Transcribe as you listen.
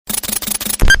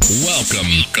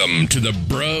Welcome to the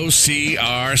Bro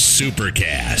CR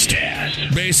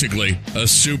Supercast. Basically, a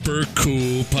super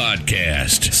cool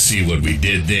podcast. See what we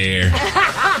did there?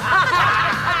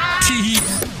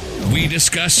 We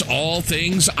discuss all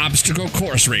things obstacle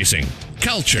course racing,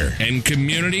 culture, and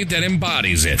community that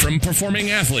embodies it, from performing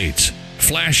athletes,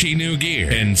 flashy new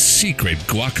gear, and secret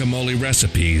guacamole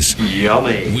recipes.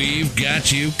 Yummy. We've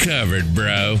got you covered,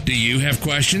 bro. Do you have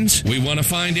questions? We want to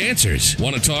find answers.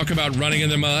 Want to talk about running in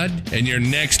the mud and your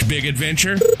next big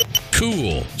adventure?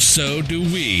 Cool. So do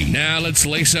we. Now let's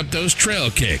lace up those trail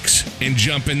kicks and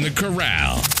jump in the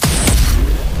corral.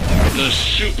 The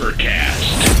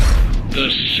Supercast. The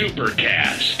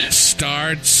Supercast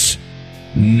starts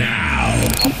now.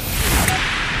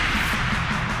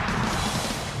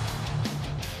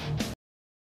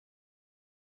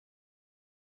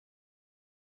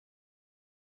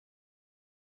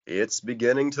 It's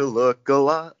beginning to look a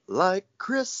lot like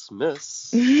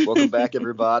Christmas. Welcome back,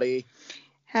 everybody.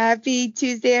 Happy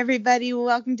Tuesday, everybody.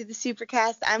 Welcome to the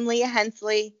Supercast. I'm Leah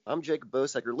Hensley. I'm Jacob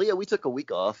Bosecker. Leah, we took a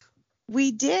week off.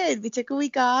 We did. We took a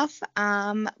week off,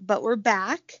 but we're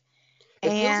back. It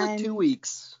feels like 2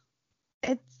 weeks.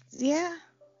 Yeah.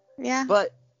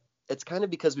 But it's kind of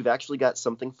because we've actually got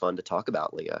something fun to talk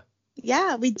about, Leah.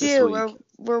 Yeah, we do.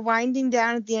 We're winding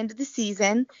down at the end of the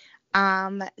season.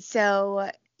 So,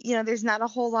 there's not a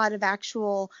whole lot of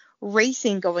actual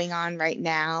racing going on right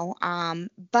now.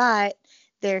 But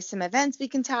there's some events we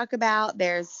can talk about.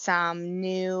 There's some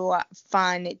new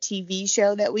fun TV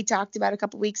show that we talked about a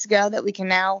couple weeks ago that we can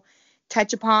now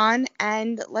touch upon.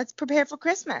 And let's prepare for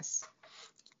Christmas.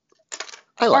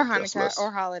 I love Hanukkah Christmas.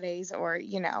 Or holidays or,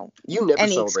 You never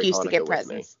any celebrate excuse Hanukkah to get with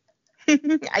presents.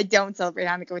 I don't celebrate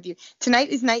Hanukkah with you. Tonight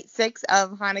is night 6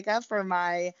 of Hanukkah for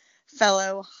my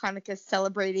fellow Hanukkah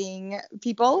celebrating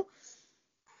people.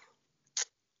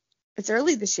 It's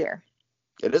early this year.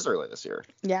 It is early this year.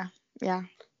 Yeah.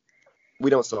 We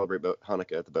don't celebrate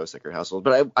Hanukkah at the Bosecker household,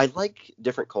 but I like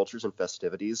different cultures and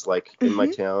festivities, like in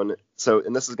my town. So,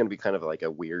 and this is going to be kind of like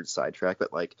a weird sidetrack,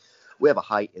 but like we have a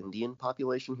high Indian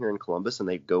population here in Columbus, and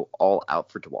they go all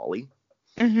out for Diwali.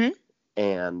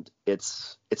 And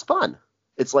it's fun.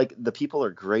 It's like the people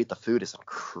are great. The food is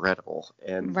incredible.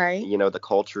 And, right. The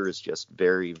culture is just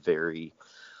very, very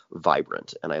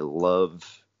vibrant. And I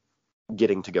love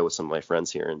getting to go with some of my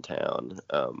friends here in town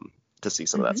to see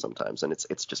some of that sometimes. And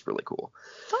it's just really cool.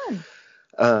 Fun.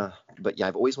 But yeah,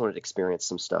 I've always wanted to experience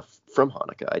some stuff from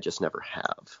Hanukkah. I just never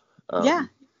have. Yeah.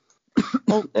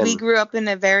 Well, we grew up in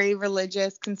a very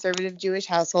religious, conservative Jewish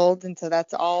household. And so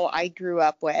that's all I grew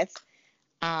up with.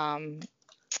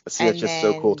 See, it's just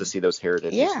so cool to see those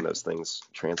heritages and those things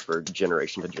transferred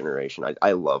generation to generation.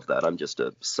 I love that. I'm just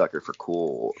a sucker for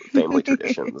cool family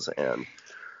traditions and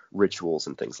rituals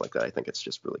and things like that. I think it's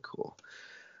just really cool.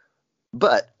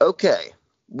 But, okay,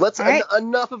 let's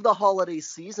enough of the holiday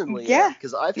season, Leah. Yeah.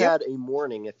 Because I've had a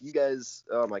morning. If you guys,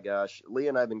 oh my gosh, Leah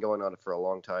and I have been going on it for a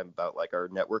long time about like our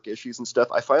network issues and stuff.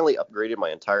 I finally upgraded my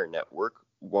entire network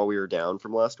while we were down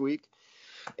from last week.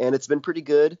 And it's been pretty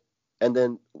good. And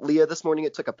then, Leah, this morning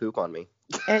it took a poop on me.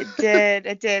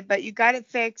 It did. But you got it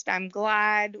fixed. I'm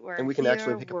glad. And we can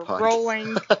actually pick a podcast. We're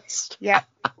rolling. Yeah.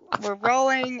 We're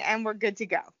rolling and we're good to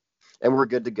go.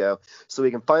 So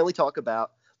we can finally talk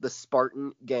about the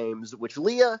Spartan Games, which,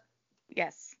 Leah.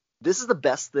 Yes. This is the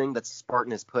best thing that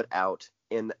Spartan has put out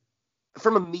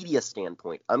from a media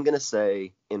standpoint, I'm going to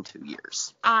say in 2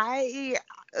 years. I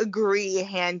agree,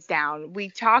 hands down.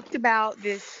 We talked about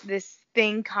this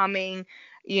thing coming.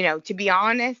 To be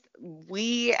honest,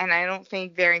 and I don't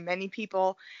think very many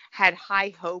people had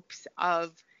high hopes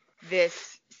of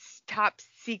this top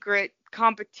secret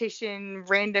competition,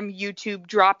 random YouTube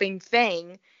dropping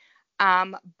thing.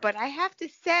 But I have to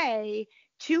say,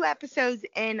 2 episodes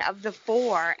in of the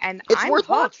 4, and it's I'm worth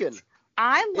hooked. watching.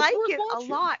 I like it a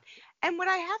lot. And what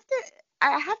I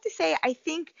have to say, I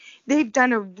think they've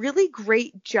done a really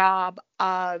great job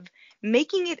of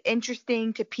making it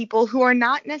interesting to people who are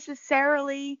not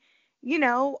necessarily,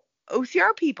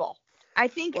 OCR people. I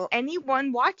think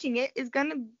anyone watching it is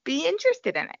going to be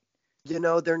interested in it.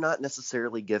 They're not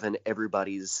necessarily given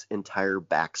everybody's entire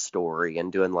backstory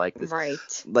and doing like this, right?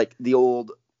 Like the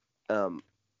old.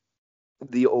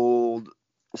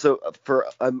 So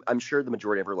I'm sure the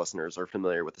majority of our listeners are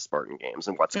familiar with the Spartan Games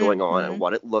and what's going on and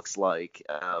what it looks like.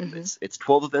 It's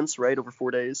 12 events, right, over 4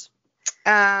 days.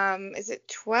 Is it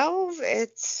 12?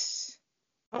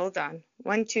 Hold on.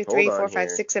 1, 2, 3, 4,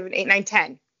 5, 6, 7, 8, 9,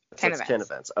 10. 10 events. 10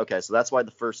 events. Okay, so that's why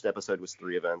the first episode was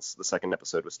 3 events. The second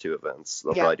episode was 2 events.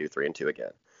 They'll probably do 3 and 2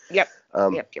 again. Yep.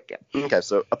 Yep. Okay,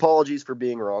 so apologies for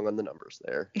being wrong on the numbers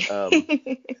there.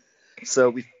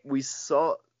 So we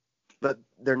saw but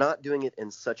they're not doing it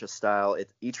in such a style.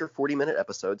 Each are 40-minute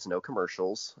episodes, no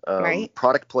commercials. Right.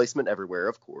 Product placement everywhere,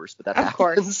 of course, but that Of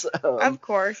happens. course. Of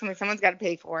course. I mean, someone's got to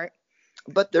pay for it.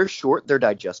 But they're short, they're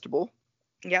digestible.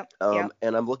 Yep.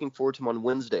 And I'm looking forward to them on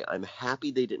Wednesday. I'm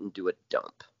happy they didn't do a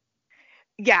dump.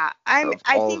 Yeah, I think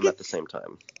of them at the same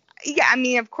time. Yeah, I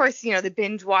mean, of course, the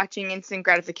binge watching, instant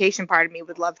gratification part of me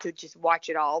would love to just watch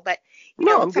it all, but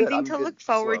I'm something good. to look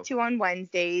forward to on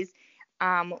Wednesdays.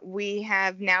 We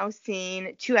have now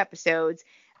seen 2 episodes.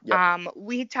 Yep.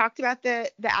 We talked about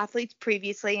the athletes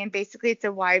previously, and basically it's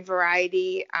a wide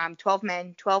variety, 12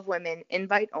 men, 12 women,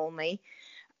 invite only.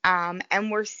 And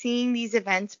we're seeing these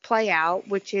events play out,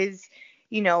 which is,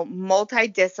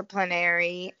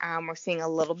 multidisciplinary. We're seeing a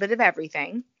little bit of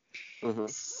everything. Mm-hmm.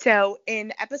 So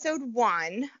in episode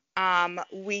 1,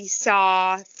 we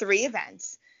saw 3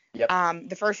 events. Yep.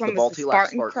 The first one was the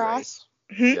Spartan Cross.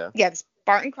 Mm-hmm. Yeah, the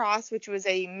Spartan Cross, which was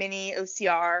a mini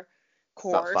OCR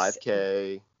course. About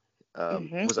 5K.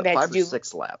 Was it 5 or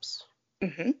 6 laps?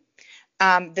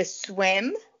 Mm-hmm. The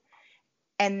swim,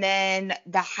 and then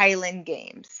the Highland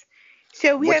Games.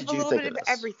 So we have a little bit of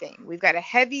everything. We've got a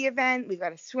heavy event, we've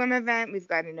got a swim event, we've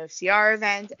got an OCR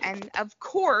event, and of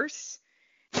course,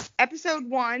 episode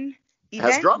 1,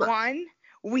 event 1,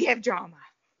 we have drama.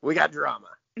 We got drama.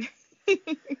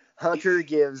 Hunter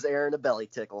gives Aaron a belly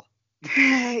tickle.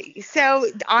 So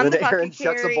on the bucket Aaron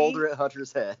carry, chucks a boulder at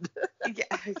Hunter's head. Yeah,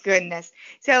 goodness.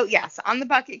 So yes, on the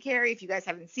bucket carry, if you guys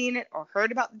haven't seen it or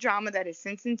heard about the drama that has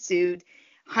since ensued,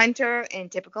 Hunter, in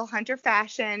typical Hunter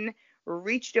fashion,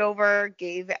 reached over,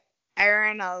 gave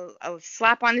Aaron a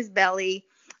slap on his belly,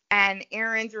 and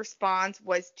Aaron's response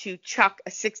was to chuck a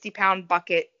 60-pound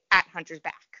bucket at Hunter's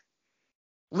back.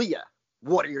 Leah,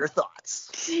 what are your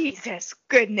thoughts? Jesus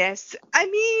goodness. I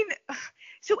mean,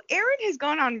 so Aaron has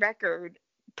gone on record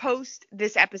post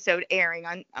this episode airing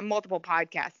on multiple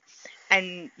podcasts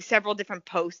and several different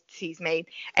posts he's made,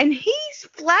 and he's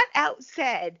flat out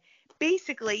said,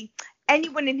 basically,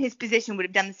 anyone in his position would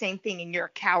have done the same thing, and you're a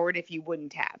coward if you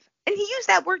wouldn't have. And he used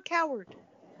that word coward.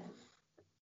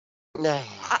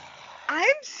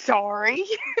 I'm sorry.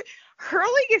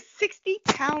 Hurling a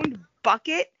 60-pound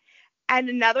bucket at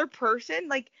another person,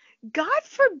 like, God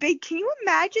forbid, can you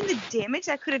imagine the damage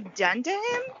that could have done to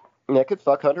him? That could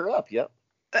fuck Hunter up, yep.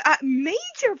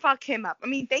 Major fuck him up. I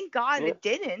mean, thank God it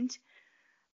didn't.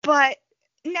 But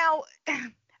now,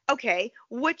 okay,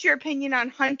 what's your opinion on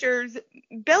Hunter's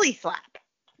belly slap?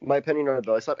 My opinion on a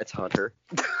belly slap? It's Hunter.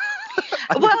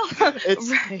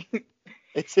 Right.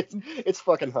 It's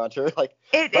fucking Hunter. Like,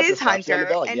 it is Hunter.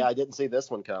 And, yeah, I didn't see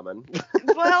this one coming.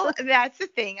 Well, that's the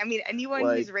thing. I mean, anyone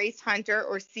who's raced Hunter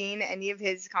or seen any of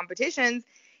his competitions,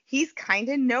 he's kind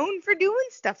of known for doing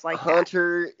stuff like that.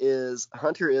 Hunter is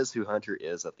who Hunter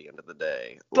is at the end of the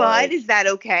day. But is that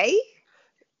okay?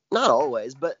 Not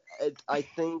always, but I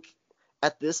think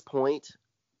at this point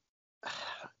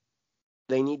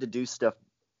they need to do stuff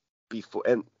before,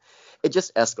 and it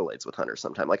just escalates with Hunter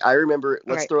sometimes. Like, I remember,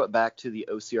 let's throw it back to the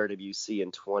OCRWC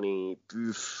in 20,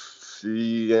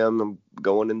 I'm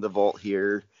going in the vault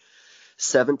here,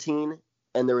 17,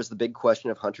 and there was the big question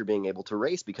of Hunter being able to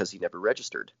race because he never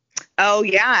registered. Oh,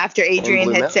 yeah, after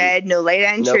Adrian had said no late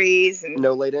entries.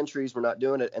 No late entries, we're not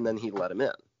doing it, and then he let him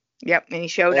in. Yep, and he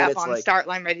showed up on the start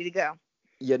line ready to go.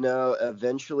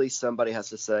 Eventually somebody has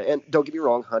to say, and don't get me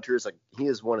wrong, Hunter is he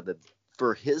is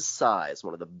for his size,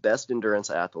 one of the best endurance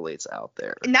athletes out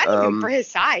there. Not even for his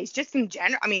size, just in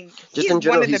general. I mean, he's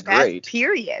one of the best, great.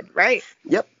 Period, right?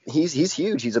 Yep, he's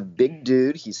huge. He's a big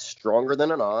dude. He's stronger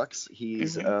than an ox.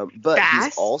 He's but fast,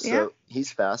 he's also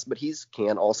he's fast, but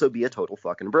can also be a total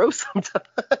fucking bro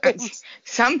sometimes.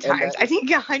 Sometimes I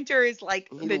think Hunter is like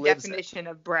the definition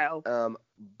of bro.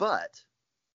 But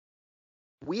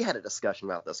we had a discussion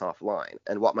about this offline,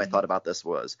 and what my thought about this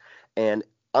was, and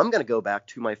I'm going to go back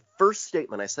to my first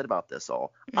statement I said about this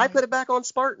all. I put it back on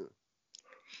Spartan.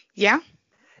 Yeah.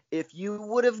 If you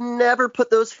would have never put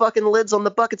those fucking lids on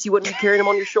the buckets, you wouldn't be carrying them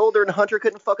on your shoulder, and Hunter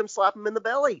couldn't fucking slap him in the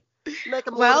belly. Make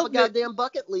him load up a goddamn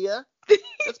bucket, Leah.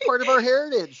 That's part of our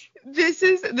heritage. This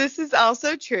is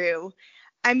also true.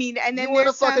 I mean, and then you want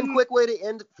a fucking quick way to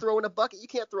end throwing a bucket? You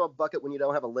can't throw a bucket when you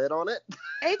don't have a lid on it.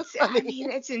 It's I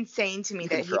mean, it's insane to me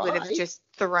that he would have just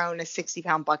thrown a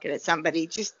 60-pound bucket at somebody.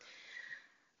 Just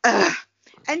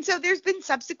And so there's been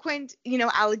subsequent,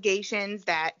 allegations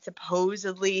that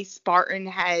supposedly Spartan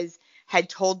had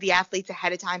told the athletes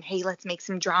ahead of time, hey, let's make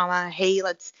some drama. Hey,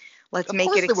 let's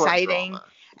make it exciting.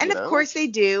 And of course they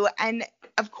do. And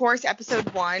of course,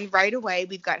 episode 1, right away,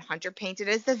 we've got Hunter painted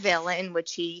as the villain,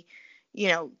 which he,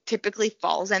 typically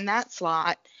falls in that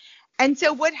slot. And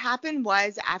so what happened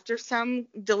was, after some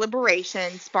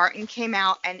deliberation, Spartan came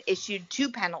out and issued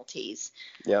 2 penalties.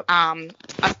 Yep. A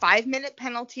 5-minute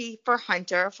penalty for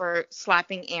Hunter for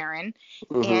slapping Aaron,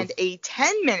 and a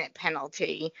 10-minute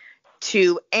penalty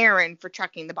to Aaron for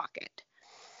chucking the bucket.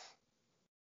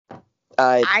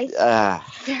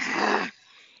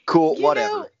 Cool,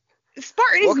 whatever.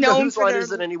 Spartan is known whose for line their...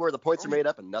 is it anywhere? The points are made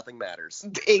up and nothing matters.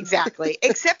 Exactly.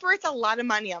 Except for it's a lot of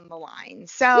money on the line.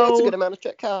 So yeah, it's a good amount of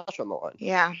cash on the line.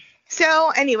 Yeah.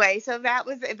 So anyway, so that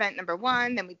was event number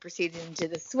 1. Then we proceeded into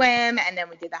the swim, and then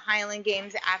we did the Highland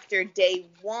Games after day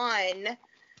 1.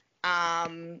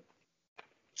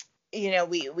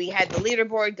 We had the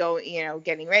leaderboard go,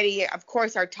 getting ready. Of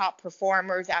course, our top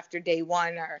performers after day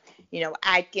 1 are,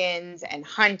 Atkins and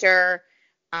Hunter.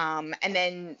 And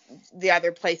then the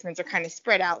other placements are kind of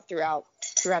spread out throughout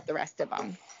the rest of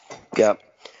them. Yep.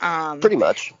 Pretty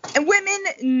much. And women,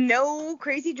 no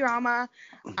crazy drama.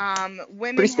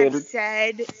 Women have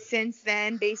said since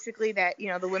then basically that,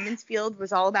 the women's field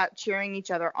was all about cheering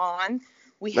each other on.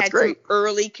 We had some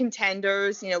early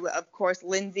contenders. Of course,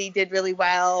 Lindsay did really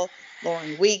well.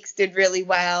 Lauren Weeks did really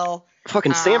well.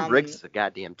 Fucking Sam Briggs is a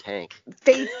goddamn tank.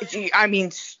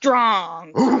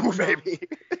 Strong. Ooh, baby.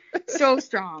 So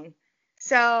strong.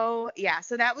 So, yeah.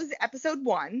 So that was episode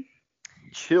 1.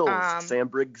 Chills. Sam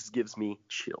Briggs gives me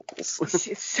chills.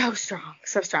 She's so strong.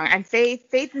 So strong. And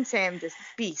Faith and Sam, just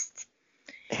beasts.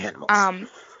 Animals.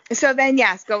 So then,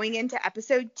 yes, going into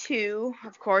episode 2,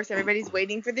 of course, everybody's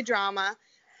waiting for the drama.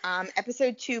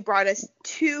 Episode 2 brought us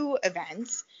 2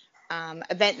 events.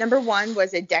 Event number 1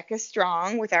 was a Deca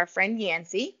Strong with our friend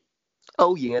Yancey.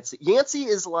 Oh, Yancey. Yancey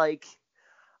is like,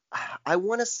 I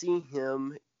want to see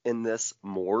him in this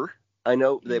more. I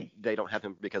know they don't have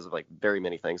him because of, like, very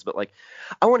many things, but, like,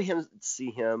 I want to see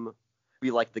him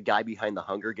be, like, the guy behind the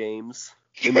Hunger Games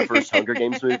in the first Hunger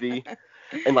Games movie,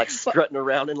 and, like, strutting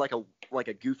around in, like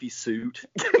a goofy suit.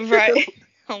 Right.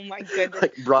 Oh, my goodness.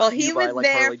 Like, he was by,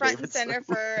 there Harley front Davidson. and center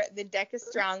for the Deca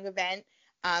Strong event.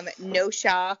 No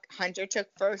shock. Hunter took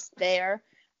first there.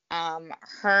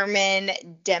 Herman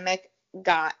Demick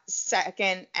got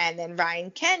second, and then Ryan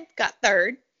Kent got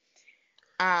third.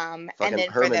 And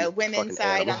then for the women's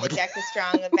side on the Deca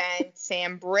Strong event,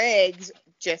 Sam Briggs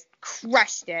just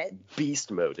crushed it. Beast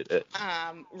moded it.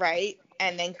 Right.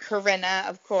 And then Corinna,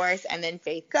 of course, and then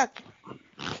Faith Cook.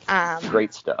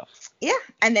 Great stuff. Yeah.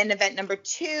 And then event number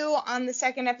 2 on the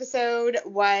second episode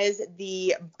was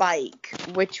the bike,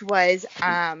 which was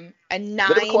a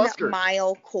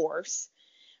 9-mile course.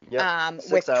 Yep.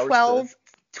 With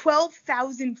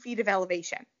 12,000 feet of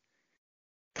elevation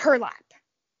per lap.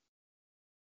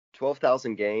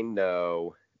 12,000 gain?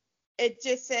 No. It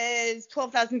just says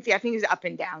 12,000 feet. I think it was up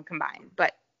and down combined,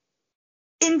 but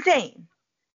insane.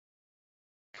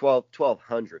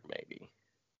 1,200 maybe.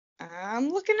 I'm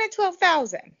looking at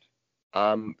 12,000.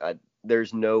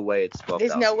 There's no way it's 12,000.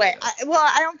 There's no way.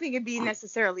 I don't think it'd be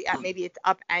necessarily up. Maybe it's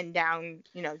up and down,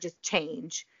 just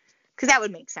change. Because that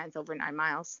would make sense over 9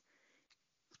 miles.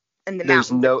 And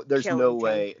there's no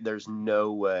way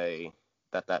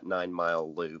that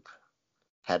 9-mile loop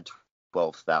had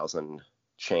 12,000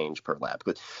 change per lap.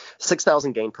 But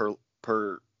 6,000 gain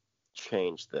per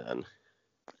change then.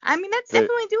 I mean, that's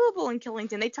definitely doable in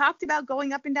Killington. They talked about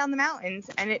going up and down the mountains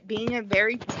and it being a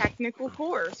very technical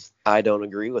course. I don't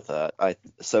agree with that.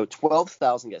 So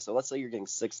 12,000 gain. So let's say you're getting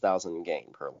 6,000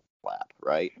 gain per lap,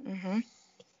 right? Mm-hmm.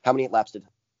 How many laps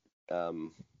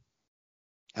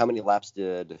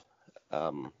did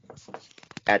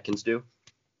Atkins do?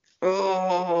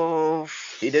 Oh.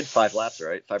 He did 5 laps,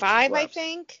 right? 5 laps. I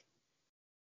think.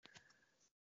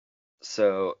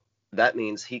 So that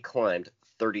means he climbed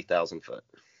 30,000 foot.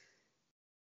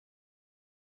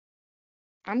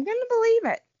 I'm gonna believe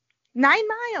it. 9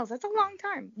 miles. That's a long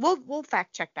time. We'll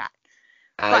fact check that.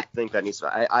 I think that needs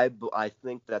to. I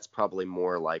think that's probably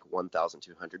more like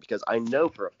 1,200 because I know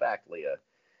for a fact, Leah.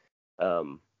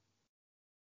 So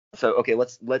okay,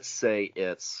 let's say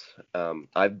it's.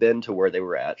 I've been to where they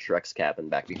were at Shrek's cabin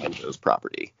back behind Joe's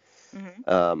property.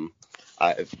 Mm-hmm.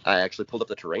 I actually pulled up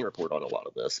the terrain report on a lot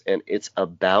of this, and it's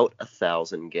about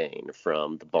 1,000 gain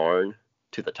from the barn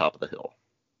to the top of the hill.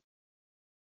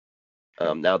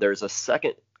 Now there's a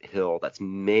second hill that's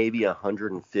maybe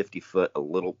 150 foot,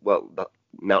 the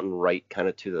mountain right kind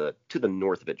of to the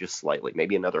north of it, just slightly,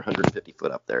 maybe another 150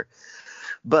 foot up there.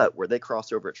 But where they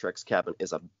cross over at Shrek's cabin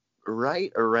is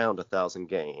right around 1,000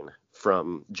 gain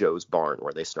from Joe's barn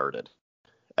where they started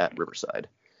at Riverside.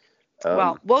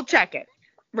 Well, we'll check it.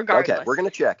 Regardless. Okay, we're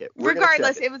gonna check it.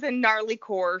 Regardless, it was a gnarly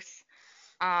course.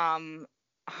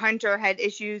 Hunter had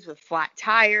issues with flat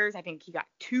tires. I think he got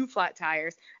 2 flat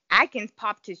tires. Atkins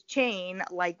popped his chain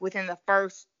like within the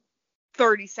first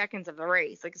 30 seconds of the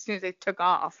race, like as soon as they took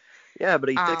off. Yeah, but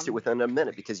he fixed it within a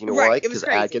minute because you know right, why? it was Because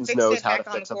crazy. Atkins Fixed knows it how to back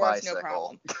on fix the a course, no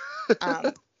bicycle.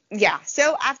 problem. Yeah,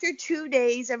 so after 2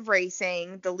 days of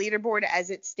racing, the leaderboard as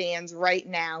it stands right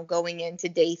now going into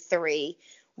day 3,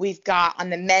 we've got on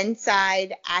the men's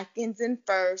side Atkins in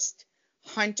first,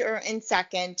 Hunter in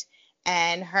second,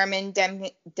 and Herman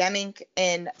Deming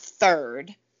in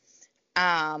third.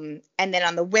 And then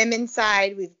on the women's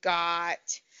side, we've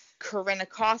got Corinna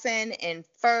Coffin in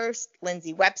first,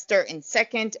 Lindsay Webster in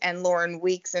second, and Lauren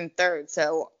Weeks in third.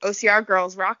 So OCR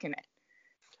girls rocking it.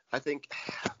 I think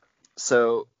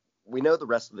so. We know the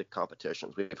rest of the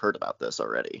competitions. We've heard about this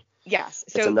already. Yes.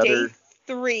 So day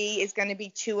 3 is going to be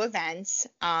 2 events.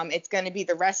 It's going to be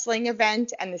the wrestling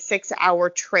event and the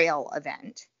 6-hour trail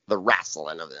event. The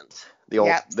wrestling event.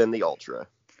 Then the ultra.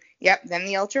 Yep. Then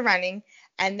the ultra running.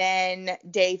 And then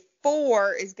day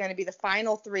 4 is going to be the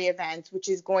final 3 events, which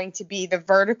is going to be the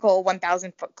vertical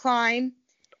 1,000-foot climb.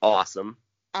 Awesome.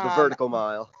 The vertical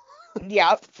mile.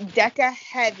 Yep. Deca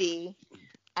Heavy,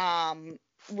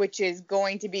 which is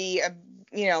going to be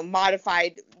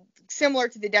modified similar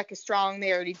to the Deca Strong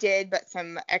they already did, but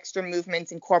some extra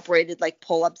movements incorporated like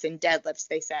pull-ups and deadlifts,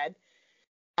 they said.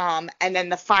 And then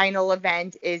the final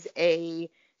event is a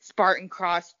Spartan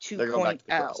Cross 2.0. They're going back to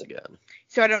the cross again.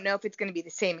 So I don't know if it's going to be the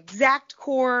same exact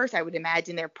course. I would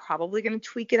imagine they're probably going to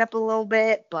tweak it up a little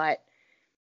bit, but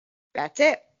that's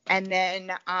it. And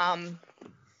then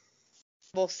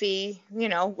we'll see,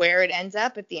 where it ends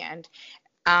up at the end.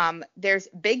 There's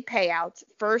big payouts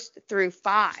 1st through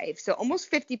 5, so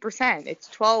almost 50%. It's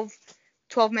 12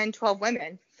 men, 12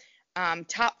 women.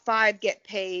 Top 5 get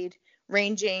paid,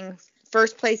 ranging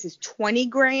first place is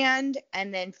 $20,000,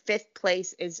 and then 5th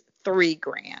place is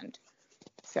 $3,000.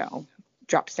 So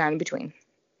drops down in between.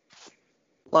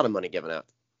 A lot of money given out.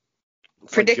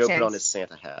 It's Predictions. Like Joe put on his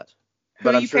Santa hat.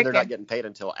 But I'm sure they're not getting paid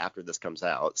until after this comes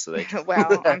out, so they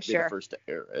well, I'm be sure the first to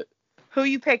air it. Who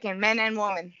you picking, men and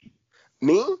women?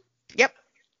 Me? Yep.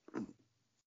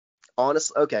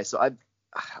 Honestly, okay, so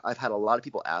I've had a lot of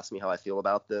people ask me how I feel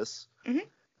about this.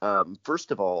 Mm-hmm.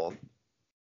 First of all,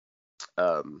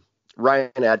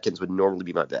 Ryan Adkins would normally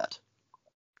be my bet.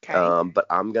 Okay. But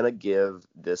I'm going to give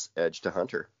this edge to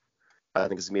Hunter. I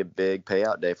think it's going to be a big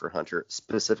payout day for Hunter,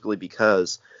 specifically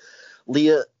because,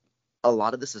 Leah, a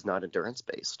lot of this is not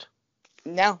endurance-based.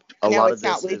 No, it's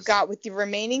not. We've got, with the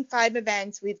remaining 5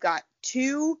 events, we've got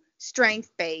 2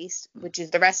 strength-based, which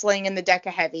is the wrestling and the Deca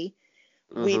Heavy.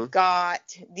 Mm-hmm. We've got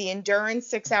the endurance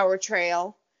 6-hour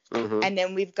trail. Mm-hmm. And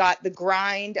then we've got the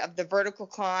grind of the vertical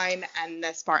climb and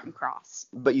the Spartan Cross.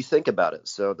 But you think about it.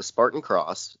 So the Spartan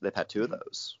Cross, they've had 2 of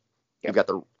those. Yep. You've got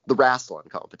the wrestling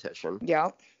competition.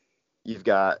 Yep. You've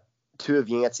got 2 of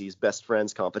Yancey's best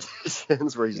friends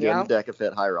competitions where he's doing Deca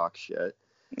Fit High Rock shit.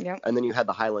 Yep. And then you had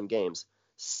the Highland Games.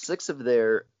 6 of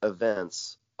their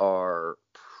events are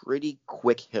pretty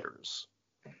quick hitters.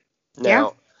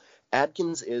 Now,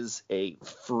 Adkins is a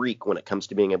freak when it comes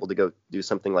to being able to go do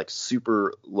something like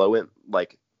super low,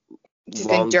 like just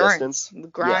long endurance, distance,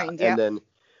 grind, and then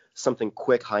something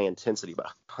quick, high intensity. But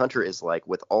Hunter is like,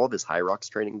 with all of his High Rocks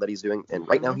training that he's doing, and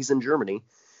right now he's in Germany,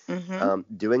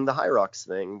 doing the High Rocks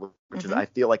thing, which is, I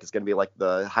feel like it's going to be like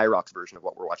the High Rocks version of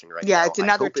what we're watching right now. Yeah, it's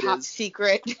another top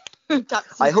secret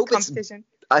competition.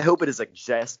 I hope it is like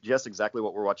just exactly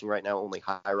what we're watching right now, only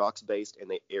High Rocks based, and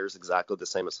it airs exactly the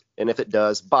same as. And if it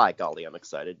does, by golly, I'm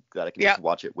excited that I can just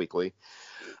watch it weekly.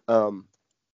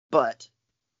 But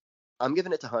I'm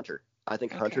giving it to Hunter. I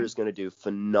think Hunter is going to do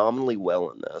phenomenally well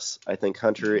in this. I think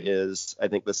Hunter is. I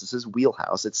think this is his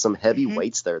wheelhouse. It's some heavy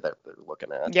weights there that they're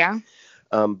looking at. Yeah.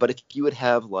 But if you would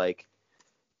have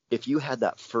if you had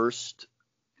that first,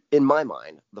 in my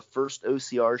mind, the first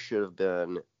OCR should have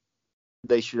been.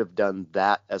 They should have done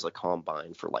that as a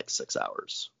combine for 6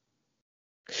 hours.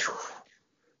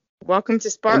 Welcome to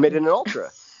Spartan. We made it an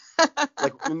ultra.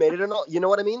 We made it an ultra. You know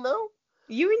what I mean, though?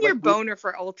 You and your boner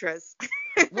for ultras.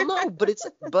 Well, no, but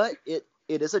it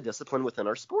is a discipline within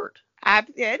our sport.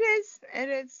 It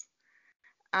is.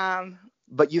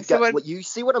 But you've got you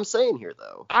see what I'm saying here,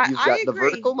 though. You've got the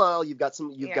vertical mile. You've got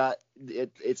got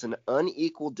it. It's an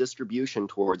unequal distribution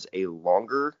towards a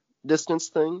longer distance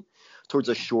thing, towards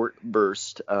a short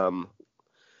burst.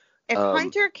 If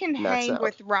Hunter can hang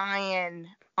with Ryan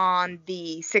on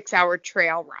the 6-hour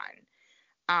trail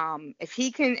run,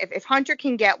 if Hunter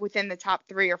can get within the top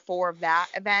 3 or 4 of that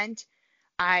event,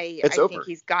 I think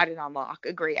he's got it on lock.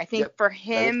 Agree. I think for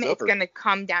him, it's going to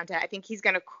come down to, I think he's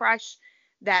going to crush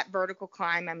that vertical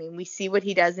climb. I mean, we see what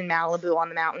he does in Malibu on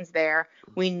the mountains there.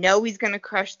 We know he's going to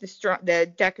crush the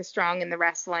DEKA Strong in the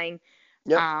wrestling.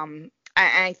 Yep.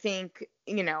 I think,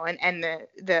 you know, and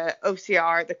the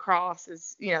OCR, the cross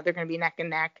is, you know, they're going to be neck and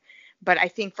neck. But I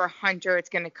think for Hunter, it's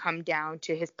going to come down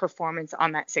to his performance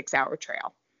on that 6-hour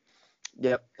trail.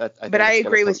 Yep. I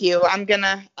agree with you. I'm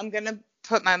gonna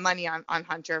put my money on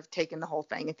Hunter taking the whole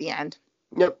thing at the end.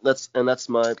 Yep. That's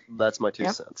my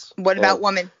 2 cents. What about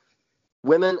women?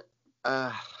 Women,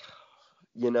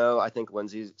 you know, I think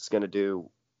Lindsay's going to do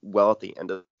well at the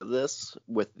end of this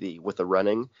with the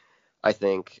running. I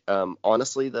think,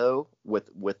 honestly, though,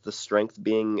 with the strength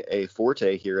being a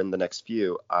forte here in the next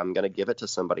few, I'm going to give it to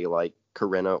somebody like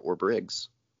Corinna or Briggs.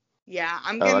 Yeah,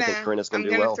 I think Corinna's going to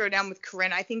do well. I'm going to throw down with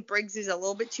Corinna. I think Briggs is a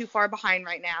little bit too far behind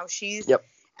right now. She's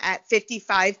at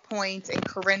 55 points, and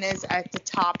Corinna's at the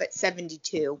top at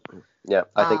 72. Yeah,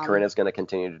 I think Corinna's going to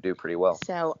continue to do pretty well.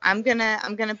 So I'm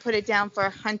gonna put it down for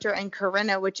Hunter and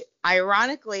Corinna, which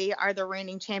ironically are the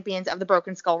reigning champions of the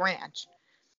Broken Skull Ranch.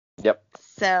 Yep.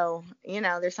 So, you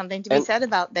know, there's something to be said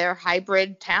about their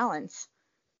hybrid talents.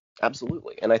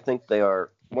 Absolutely. And I think they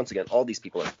are, once again, all these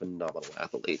people are phenomenal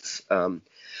athletes.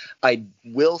 I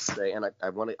will say, and I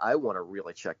want to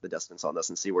really check the distance on this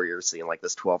and see where you're seeing like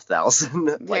this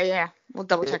 12,000. Yeah. We'll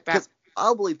double check that.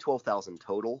 I'll believe 12,000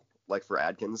 total, like for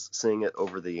Adkins, seeing it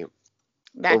over the.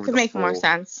 That could make more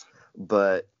sense.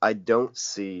 But I don't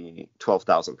see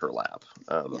 12,000 per lap.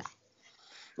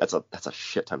 That's a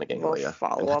shit ton of gain, Leah. We'll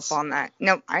follow up on that.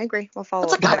 No, I agree. We'll follow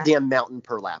up on that. That's a goddamn mountain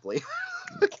per lap, Leah.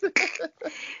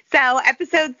 So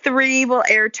episode 3 will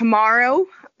air tomorrow.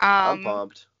 I'm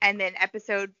pumped. And then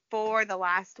episode 4, the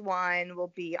last one,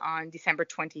 will be on December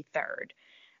 23rd.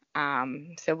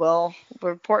 So we'll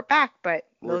report back, but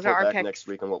those are our picks. Next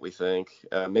week on what we think.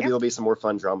 Maybe there'll be some more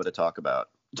fun drama to talk about.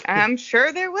 I'm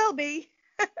sure there will be.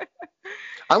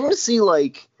 I want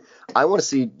to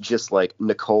see just like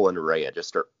Nicole and Rhea just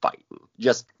start fighting.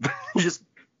 Just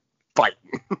fighting.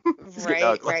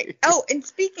 Right. Oh, and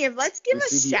speaking of, let's give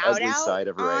a shout out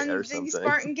on the something.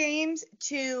 Spartan Games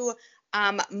to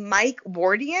Mike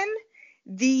Wardian,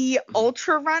 the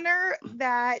ultra runner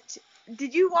that,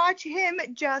 did you watch him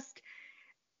just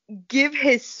give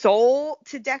his soul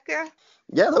to DEKA?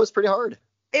 Yeah, that was pretty hard.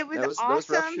 It was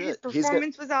awesome. His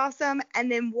performance was awesome.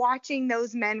 And then watching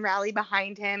those men rally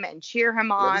behind him and cheer him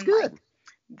on. That was good.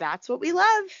 That's what we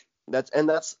love.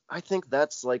 I think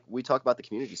that's like, we talk about the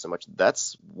community so much.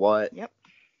 That's what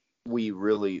we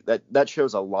really, that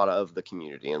shows a lot of the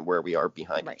community and where we are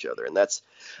behind each other. And that's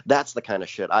the kind of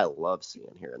shit I love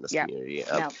seeing here in this community.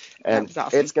 And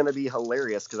awesome. It's going to be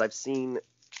hilarious because I've seen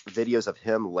videos of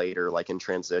him later, like in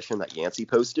transition that Yancey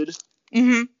posted.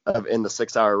 Mm-hmm. In the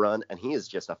 6-hour run, and he is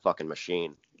just a fucking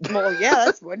machine. Well, yeah,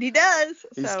 that's what he does.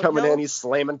 He's coming in, he's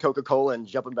slamming Coca-Cola and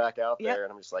jumping back out there,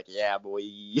 and I'm just like, yeah, boy.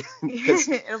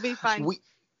 It'll be fun.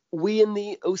 We in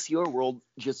the OCR world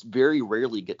just very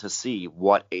rarely get to see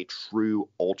what a true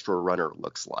ultra runner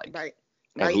looks like. Right.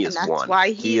 And he is that's one.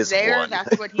 Why he's there.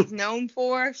 That's what he's known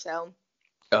for. So.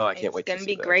 I can't wait to see that. It's going to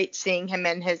be great seeing him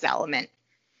in his element.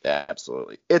 Yeah,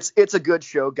 absolutely. It's a good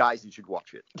show, guys. You should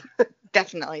watch it.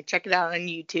 Definitely. Check it out on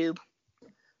YouTube.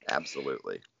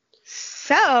 Absolutely.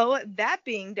 So, that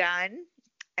being done,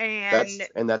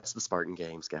 and that's the Spartan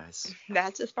Games, guys.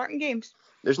 That's the Spartan Games.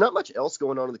 There's not much else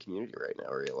going on in the community right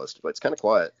now, realistically. It's kind of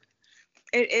quiet.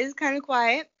 It is kind of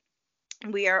quiet.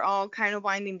 We are all kind of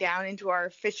winding down into our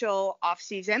official off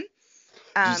season.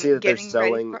 Did you see that they're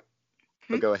selling?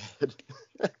 Go ahead.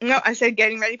 No, I said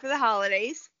getting ready for the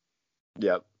holidays.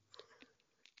 Yep.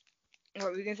 What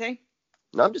were you gonna say?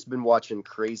 No, I've just been watching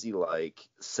crazy like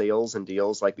sales and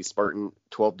deals, like these Spartan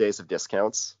 12 days of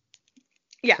discounts.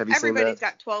 Yeah, everybody's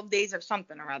got 12 days of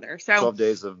something or other. So 12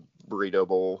 days of burrito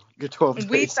bowl. 12 days.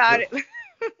 We thought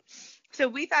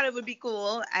it would be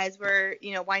cool as we're,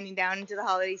 winding down into the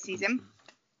holiday season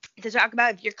to talk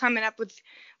about if you're coming up with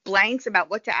blanks about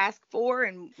what to ask for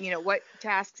and, what to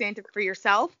ask Santa for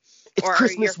yourself. It's or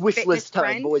Christmas wish list time,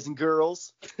 friend. Boys and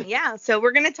girls. Yeah, so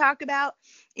we're going to talk about,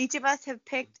 each of us have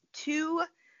picked 2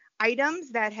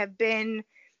 items that have been,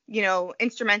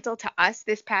 instrumental to us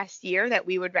this past year that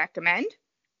we would recommend.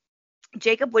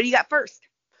 Jacob, what do you got first?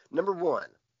 Number one,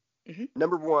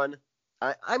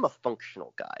 I'm a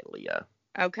functional guy, Leah.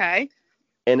 Okay.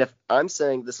 And if I'm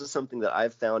saying this is something that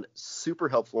I've found super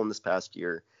helpful in this past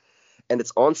year, and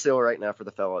it's on sale right now for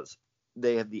the fellas,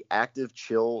 they have the active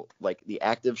chill, like the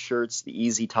active shirts, the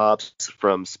easy tops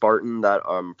from Spartan that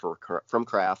from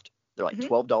Kraft. They're like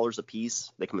 $12 a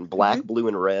piece. They come in black, blue,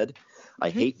 and red. I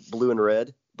hate blue and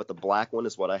red, but the black one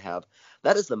is what I have.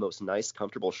 That is the most nice,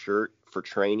 comfortable shirt for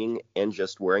training and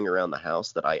just wearing around the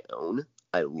house that I own.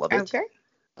 I love it.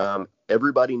 Okay.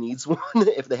 Everybody needs one.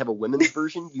 If they have a women's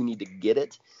version, you need to get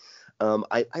it.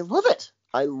 I love it.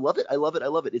 I love it. I love it. I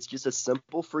love it. It's just a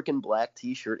simple freaking black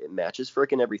t-shirt. It matches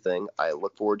freaking everything. I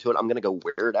look forward to it. I'm going to go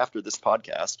wear it after this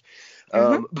podcast.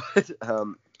 But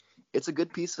it's a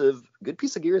good piece of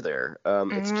gear there.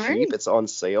 It's cheap. It's on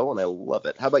sale, and I love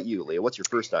it. How about you, Leah? What's your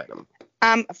first item?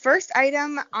 First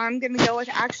item I'm going to go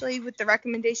with the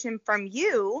recommendation from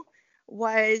you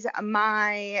was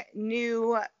my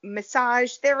new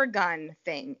massage Theragun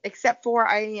thing, except for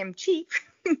I am cheap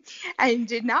and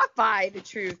did not buy the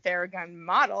true Theragun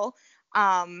model.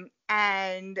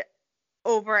 And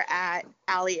over at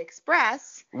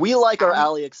AliExpress. We like our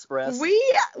AliExpress. We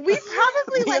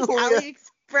probably like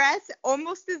AliExpress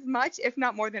almost as much, if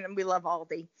not more than we love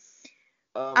Aldi.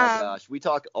 Oh my gosh, we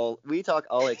talk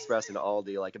AliExpress and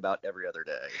Aldi like about every other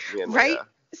day. Right?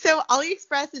 So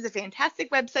AliExpress is a fantastic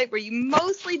website where you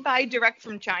mostly buy direct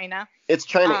from China. It's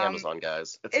China Amazon,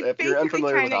 guys. If you're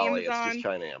unfamiliar with Ali, it's just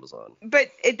China Amazon. But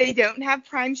they don't have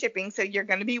prime shipping, so you're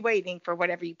going to be waiting for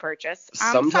whatever you purchase.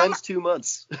 Sometimes 2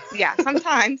 months. Yeah,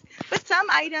 sometimes. But some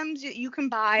items you can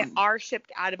buy are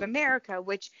shipped out of America,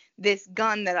 which this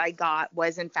gun that I got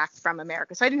was, in fact, from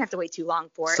America. So I didn't have to wait too long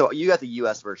for it. So you got the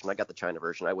U.S. version. I got the China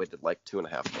version. I waited like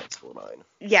 2.5 months for mine.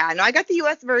 Yeah, no, I got the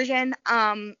U.S. version.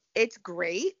 It's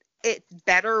great. It's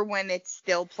better when it's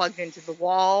still plugged into the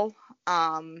wall.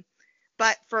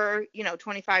 But for,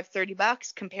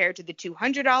 $25-$30 compared to the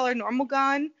 $200 normal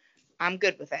gun, I'm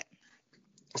good with it.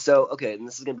 So, okay, and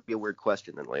this is going to be a weird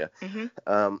question then, Leah.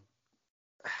 Mm-hmm.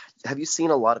 Have you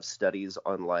seen a lot of studies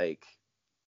on like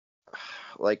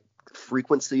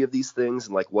frequency of these things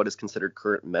and like what is considered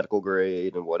current medical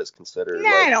grade and what is considered?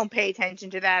 I don't pay attention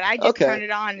to that. I just turn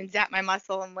it on and zap my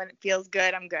muscle, and when it feels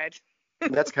good, I'm good.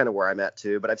 That's kind of where I'm at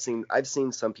too. But I've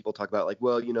seen some people talk about like,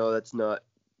 well, that's not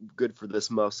good for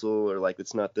this muscle, or like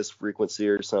it's not this frequency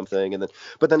or something.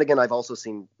 But then again, I've also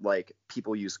seen like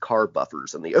people use car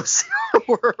buffers in the OCR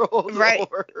world. Right.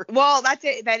 Well, that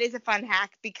is a fun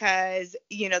hack because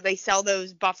they sell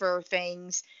those buffer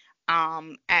things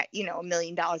at $1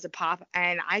 million a pop,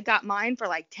 and I got mine for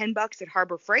like $10 at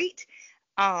Harbor Freight.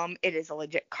 It is a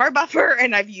legit car buffer,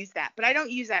 and I've used that, but I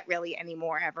don't use that really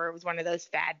anymore ever. It was one of those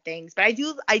fad things, but I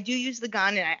do use the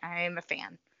gun, and I am a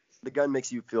fan. The gun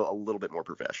makes you feel a little bit more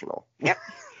professional. Yep.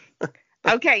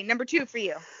 Okay, number 2 for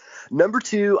you. Number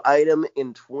 2 item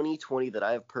in 2020 that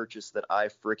I have purchased that I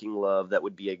freaking love, that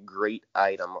would be a great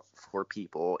item for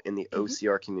people in the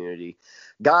OCR community.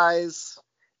 Guys,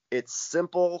 it's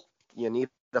simple. You need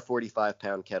a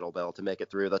 45-pound kettlebell to make it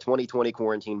through the 2020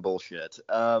 quarantine bullshit.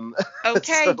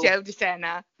 Okay, Joe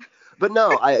DeSena. But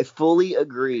no, I fully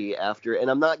agree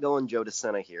and I'm not going Joe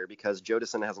DeSena here because Joe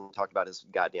DeSena hasn't talked about his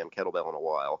goddamn kettlebell in a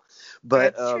while.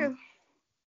 But that's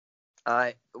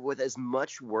true. With as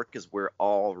much work as we're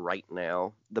all right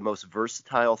now, the most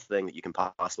versatile thing that you can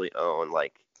possibly own,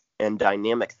 and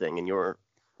dynamic thing in your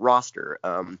roster.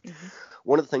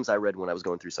 One of the things I read when I was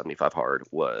going through 75 Hard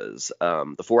was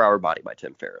The 4-Hour Body by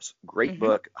Tim Ferriss. Great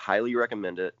book. Highly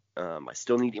recommend it. I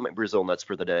still need to eat my Brazil nuts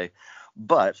for the day.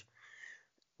 But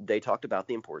they talked about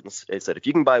the importance. It said if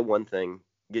you can buy one thing,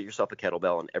 get yourself a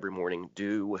kettlebell, and every morning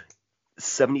do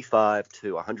 75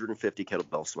 to 150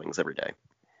 kettlebell swings every day.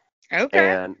 Okay.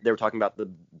 And they were talking about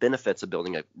the benefits of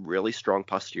building a really strong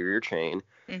posterior chain.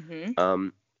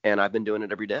 And I've been doing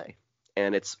it every day.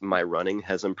 And my running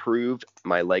has improved.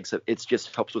 My legs it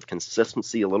just helps with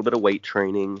consistency, a little bit of weight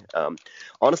training.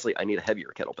 Honestly, I need a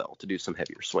heavier kettlebell to do some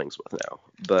heavier swings with now.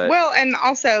 Well, and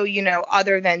also,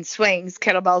 other than swings,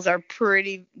 kettlebells are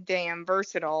pretty damn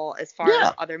versatile as far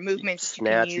as other movements you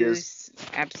can use.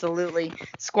 Absolutely.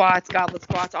 Squats, goblet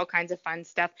squats, all kinds of fun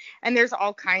stuff. And there's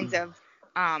all kinds of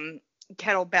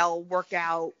kettlebell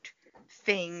workout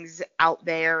things out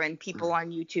there, and people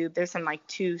on YouTube. There's some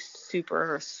 2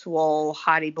 super swole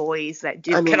hottie boys that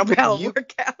do kettlebell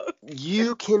workout.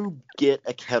 You can get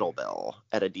a kettlebell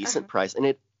at a decent price,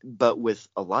 but with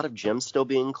a lot of gyms still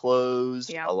being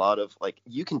closed, a lot of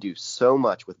you can do so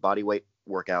much with body weight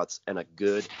workouts and a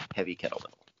good heavy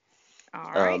kettlebell.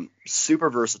 All right.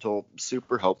 Super versatile,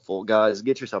 super helpful. Guys,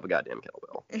 get yourself a goddamn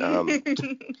kettlebell.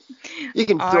 You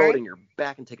can throw it in your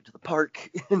back and take it to the park.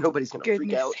 Nobody's going to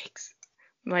freak out. Sakes.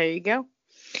 There you go.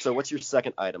 So what's your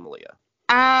second item, Leah?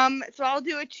 So I'll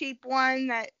do a cheap one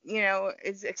that,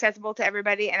 is accessible to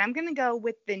everybody. And I'm going to go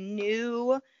with the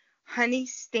new Honey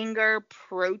Stinger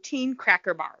protein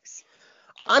cracker bars.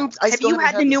 Have you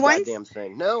had the new one? Goddamn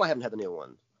thing. No, I haven't had the new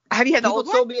one. Have you had the old one?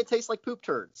 People told me it tastes like poop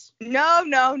turds. No.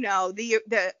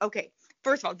 Okay.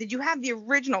 First of all, did you have the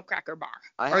original cracker bar?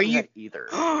 I haven't had either.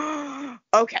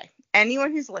 Okay.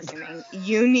 Anyone who's listening,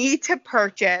 you need to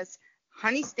purchase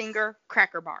Honey Stinger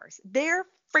cracker bars. They're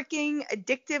freaking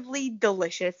addictively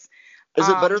delicious. Is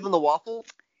it better than the waffle?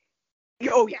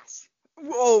 Oh, yes.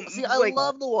 Oh, See, I like,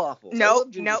 love the waffles. I nope,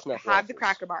 love Ginger nope. Snap Have waffles. the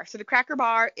cracker bar. So the cracker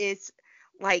bar is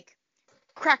like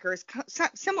crackers,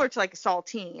 similar to like a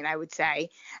saltine, I would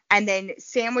say. And then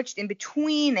sandwiched in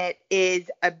between it is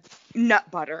a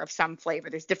nut butter of some flavor.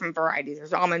 There's different varieties.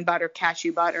 There's almond butter,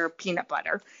 cashew butter, peanut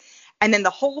butter. And then the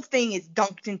whole thing is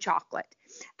dunked in chocolate.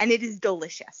 And it is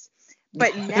delicious.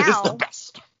 But now It is the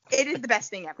best. It is the best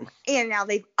thing ever. And now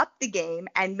they've upped the game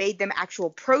and made them actual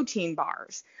protein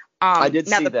bars. I did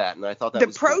see that, and I thought that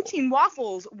was cool. The protein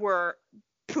waffles were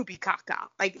poopy caca.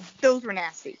 Like, those were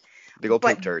nasty. Big old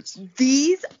poop turds.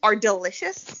 These are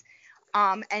delicious.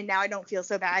 And now I don't feel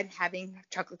so bad having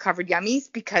chocolate-covered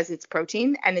yummies because it's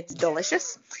protein and it's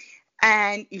delicious.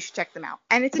 And you should check them out.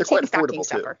 And it's a cheap stocking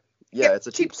stuffer. Yeah, yep, it's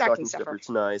a cheap stocking stuffer. It's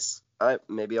nice.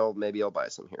 Maybe I'll buy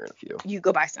some here in a few. You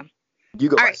go buy some. You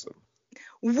go buy some.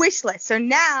 Wish list. So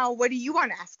now, what do you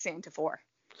want to ask Santa for?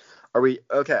 Are we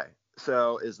okay?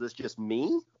 So is this just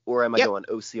me, or am I going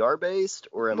OCR based,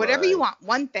 or whatever you want?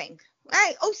 One thing.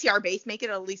 Hey, OCR based. Make it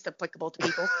at least applicable to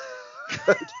people.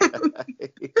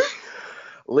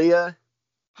 Leah.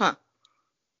 Huh.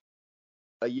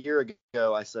 A year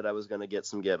ago, I said I was going to get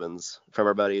some Gibbons from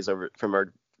our buddies from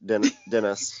our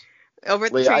dentist. Over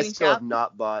at the Leah, training shop.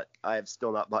 I have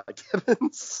still not bought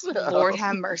Gibbons. Lord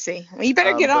have mercy. Well, you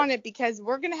better get on it because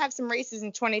we're going to have some races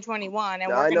in 2021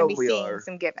 and we're going to be seeing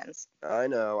some Gibbons. I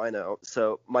know.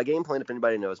 So my game plan, if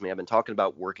anybody knows me, I've been talking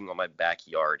about working on my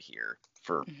backyard here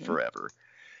for forever.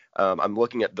 I'm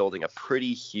looking at building a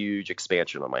pretty huge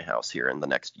expansion on my house here in the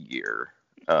next year,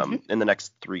 in the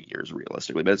next 3 years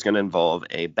realistically, but it's going to involve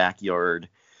a backyard.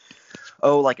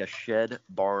 Like a shed,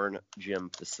 barn, gym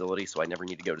facility, so I never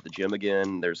need to go to the gym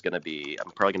again. I'm probably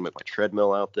going to move my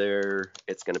treadmill out there.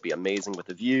 It's going to be amazing with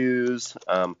the views.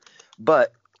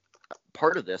 But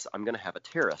part of this, I'm going to have a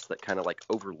terrace that kind of like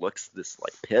overlooks this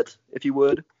like pit, if you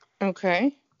would.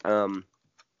 Okay.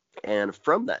 And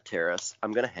from that terrace,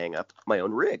 I'm going to hang up my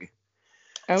own rig.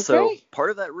 Okay. So part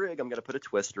of that rig, I'm going to put a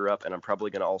twister up, and I'm probably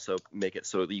going to also make it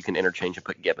so that you can interchange and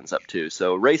put Gibbons up too.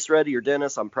 So Race Ready or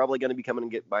Dennis, I'm probably going to be coming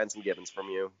and buying some Gibbons from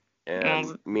you,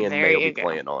 and me and May will be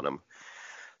playing on them.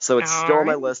 So it's still on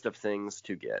my list of things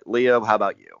to get. Leo, how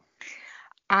about you?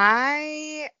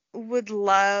 I would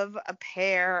love a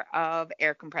pair of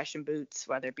air compression boots,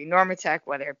 whether it be Normatec,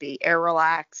 whether it be Air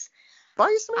Relax.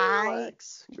 Buy some Air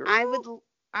Relax, girl.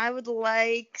 I would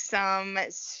like some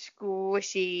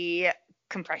squishy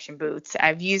compression boots.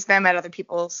 I've used them at other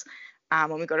people's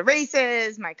when we go to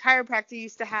races. My chiropractor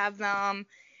used to have them,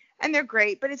 and they're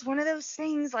great. But it's one of those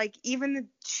things, like, even the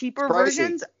cheaper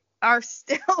versions are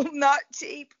still not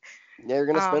cheap. Yeah, you're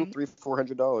gonna spend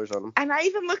 $300-400 on them. And I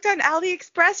even looked on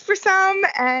AliExpress for some,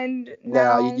 and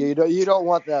no, you don't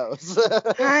want those.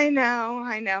 I know,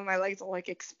 my legs will like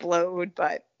explode.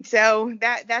 But so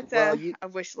that's a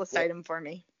wish list item for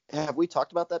me. Have we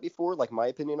talked about that before? Like my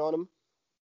opinion on them?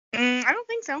 I don't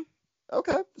think so.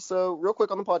 Okay, so real quick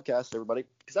on the podcast, everybody,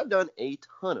 because I've done a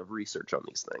ton of research on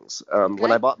these things.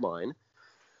 When I bought mine,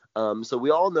 so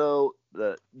we all know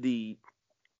that the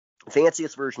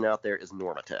fanciest version out there is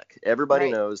Normatec.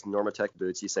 Everybody knows Normatec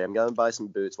boots. You say, I'm going to buy some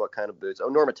boots. What kind of boots? Oh,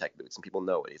 Normatec boots, and people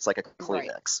know it. It's like a Kleenex.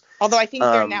 Right. Although I think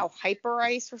they're now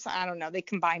Hyperice or something. I don't know. They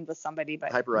combined with somebody,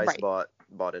 but Hyperice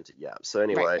bought into So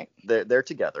anyway, they're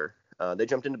together. They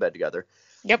jumped into bed together.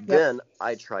 Yep. Then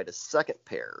I tried a second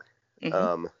pair,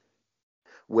 so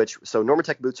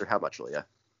Normatec boots are how much, Leah?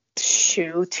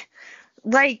 Shoot,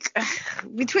 like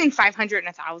between 500 and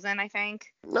 1,000, I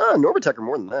think. No, Normatec are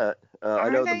more than that. I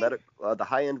know the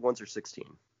high end ones are 16.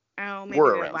 Oh, maybe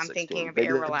I'm thinking of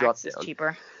Air Relax is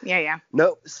cheaper. Yeah.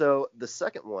 No, so the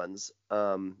second ones,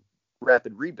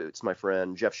 Rapid Reboots, my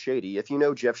friend Jeff Shady. If you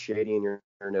know Jeff Shady and you're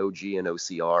an OG and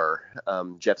OCR,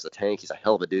 Jeff's a tank. He's a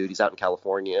hell of a dude. He's out in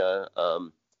California,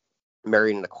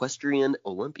 married an equestrian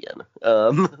Olympian.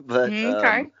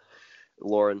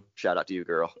 Lauren, shout out to you,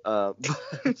 girl.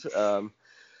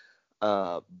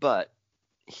 But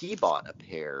he bought a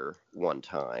pair one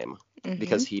time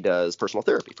because he does personal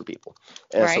therapy for people.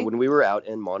 And so when we were out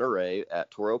in Monterey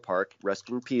at Toro Park, rest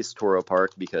in peace, Toro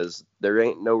Park, because there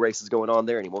ain't no races going on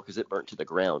there anymore because it burnt to the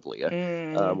ground,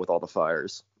 Leah, with all the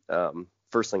fires.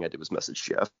 First thing I did was message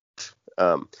Jeff.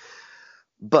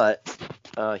 But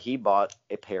he bought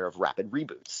a pair of Rapid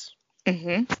Reboots.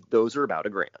 Those are about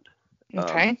 $1,000.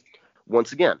 Okay.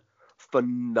 Once again,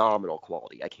 phenomenal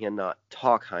quality. I cannot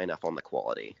talk high enough on the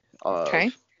quality of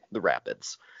the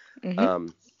Rapids.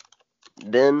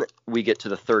 Then we get to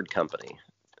the third company.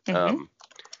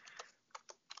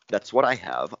 That's what I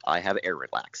have. I have Air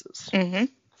Relaxes.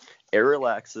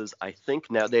 Aerolaxes, I think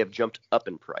now they have jumped up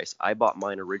in price. I bought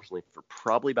mine originally for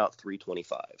probably about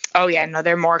 $325. Oh yeah, no,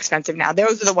 they're more expensive now.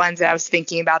 Those are the ones that I was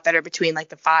thinking about that are between like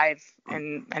the $500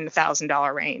 and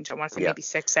 $1,000 range. I want to say maybe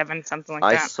 6, 7, something like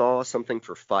I that. saw something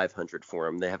for $500 for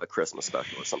them. They have a Christmas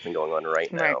special or something going on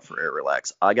right now Right. for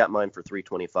Aerolax. I got mine for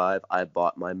 $325. I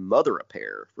bought my mother a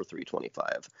pair for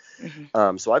 $325.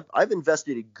 Mm-hmm. So I've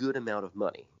invested a good amount of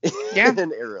money Yeah.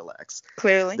 in Aerolax.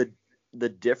 Clearly. The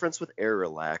difference with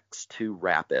Aerolax to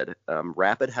Rapid,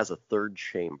 Rapid has a third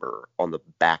chamber on the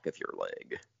back of your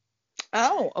leg.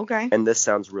 Oh, okay. And this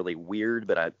sounds really weird,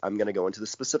 but I'm going to go into the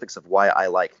specifics of why I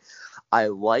like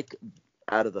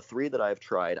out of the three that I've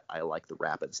tried, I like the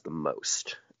Rapids the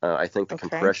most. I think the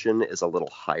compression is a little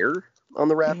higher on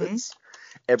the Rapids.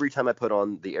 Mm-hmm. Every time I put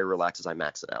on the Aerolaxes, I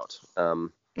max it out.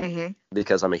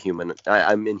 Because I'm a human.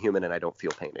 I'm inhuman and I don't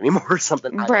feel pain anymore or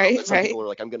something. Right. Some people are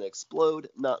like, I'm going to explode.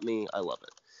 Not me. I love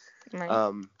it.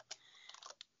 Right.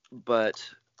 But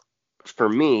for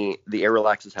me, the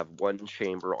Aerolaxes have one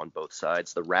chamber on both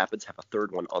sides. The Rapids have a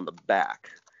third one on the back.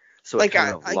 So like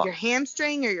your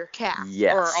hamstring or your calf?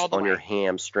 Yes, or all the on way? your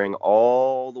hamstring,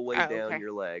 all the way down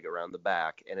your leg around the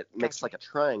back. And it makes like a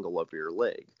triangle over your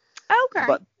leg. Okay.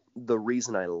 But the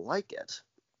reason I like it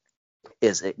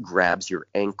is it grabs your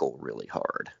ankle really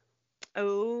hard.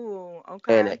 Oh,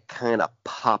 okay. And it kind of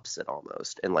pops it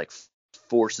almost and like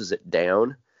forces it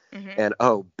down. Mm-hmm. And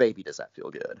oh, baby, does that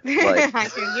feel good. Like, I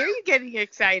can hear you getting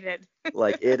excited.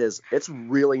 Like it's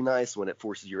really nice when it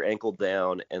forces your ankle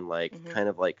down and like kind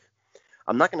of like,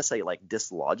 I'm not going to say like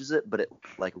dislodges it, but it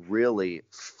like really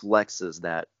flexes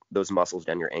those muscles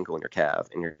down your ankle and your calf.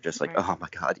 And you're just like, oh my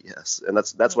God, yes. And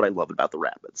that's what I love about the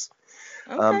Rapids.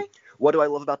 Okay. What do I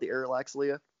love about the Aerolax,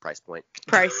 Leah? Price point.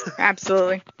 Price,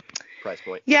 absolutely. Price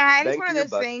point. Yeah, and it's one of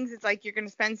those things. It's like you're going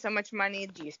to spend so much money.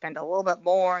 Do you spend a little bit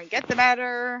more and get the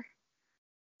better?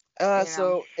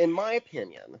 So, in my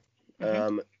opinion,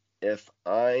 if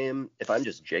I'm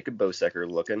just Jacob Bosecker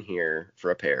looking here for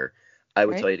a pair, I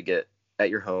would tell you to get at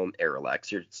your home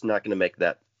Aerolax. It's not going to make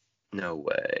that. No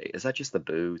way. Is that just the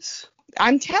boots?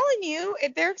 I'm telling you,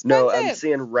 they're expensive. No, I'm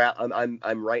seeing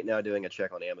I'm right now doing a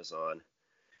check on Amazon,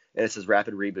 and it says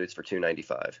Rapid Reboots for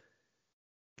 $295.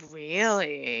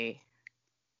 Really?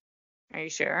 Are you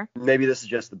sure? Maybe this is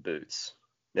just the boots.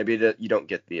 Maybe you don't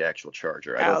get the actual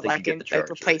charger. I don't think you get the charger. Like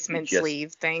replacement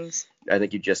sleeve things. I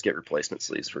think you just get replacement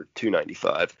sleeves for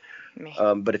 $295.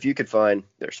 But if you could find,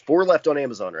 there's 4 left on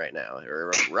Amazon right now. It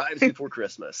arrives before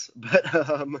Christmas. But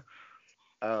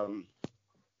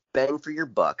bang for your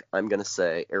buck, I'm gonna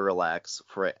say Aerolax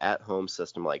for an at-home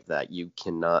system like that. You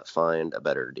cannot find a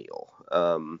better deal.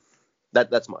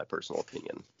 That's my personal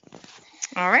opinion.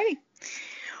 Alrighty.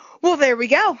 Well, there we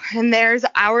go. And there's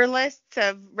our list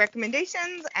of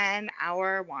recommendations and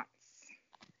our wants.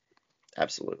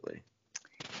 Absolutely.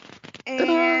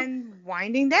 And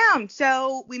winding down.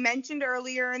 So we mentioned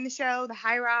earlier in the show the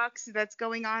Hyrox that's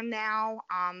going on now.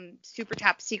 Super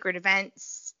top secret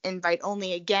events, invite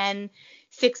only again.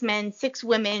 6 men, 6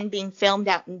 women being filmed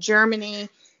out in Germany.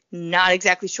 Not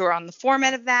exactly sure on the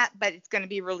format of that, but it's going to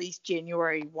be released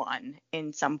January 1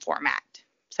 in some format.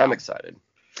 So I'm excited.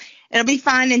 It'll be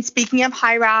fun. And speaking of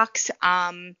Hyrox,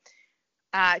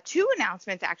 2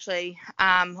 announcements actually.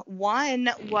 One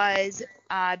was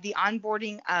the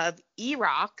onboarding of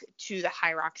E-Rock to the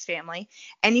Hyrox family.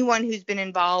 Anyone who's been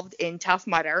involved in Tough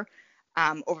Mudder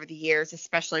over the years,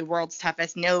 especially World's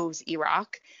Toughest, knows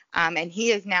E-Rock. And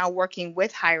he is now working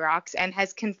with Hyrox and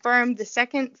has confirmed the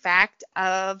second fact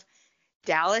of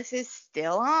Dallas is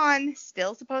still on,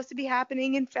 still supposed to be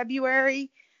happening in February.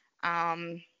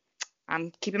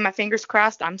 I'm keeping my fingers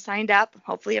crossed. I'm signed up.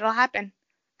 Hopefully it'll happen.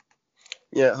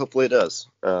 Yeah, hopefully it does.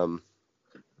 I'm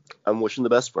wishing the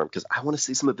best for him because I want to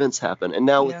see some events happen. And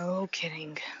now, no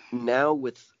kidding. Now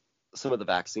with some of the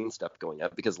vaccine stuff going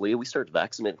up, because Leah, we started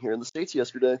vaccinating here in the States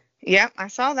yesterday. Yeah, I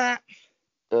saw that.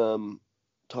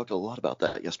 Talked a lot about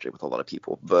that yesterday with a lot of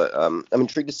people, but I'm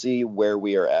intrigued to see where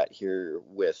we are at here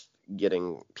with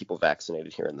getting people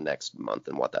vaccinated here in the next month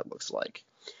and what that looks like.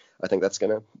 I think that's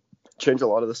gonna change a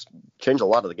lot of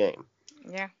the game.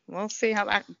 Yeah, we'll see how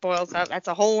that boils up. That's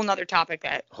a whole nother topic.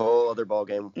 Whole other ball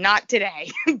game. Not today,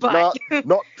 but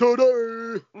not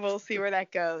today. We'll see where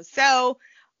that goes. So,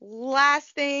 last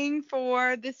thing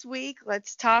for this week,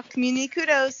 let's talk community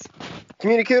kudos.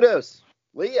 Community kudos,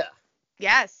 Leah.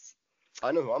 Yes.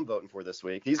 I know who I'm voting for this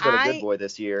week. He's been a good boy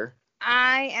this year.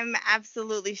 I am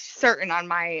absolutely certain on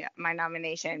my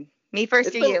nomination. Me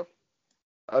first or you?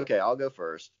 Okay, I'll go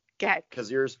first. Go ahead. Because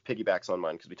yours piggybacks on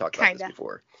mine because we talked about this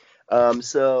before.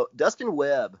 So Dustin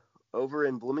Webb over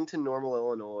in Bloomington Normal,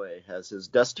 Illinois has his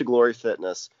Dust to Glory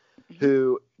Fitness,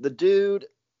 who the dude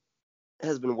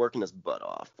has been working his butt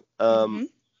off. Mm-hmm.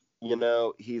 You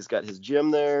know, he's got his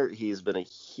gym there. He's been a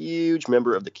huge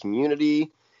member of the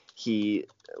community.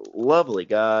 Lovely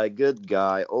guy, good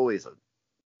guy, always a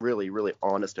really, really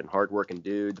honest and hardworking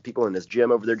dude. The people in his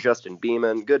gym over there, Justin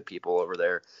Beeman, good people over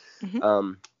there.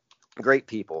 Mm-hmm. Great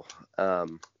people.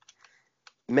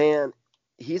 Man,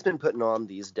 he's been putting on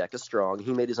these Deca Strong.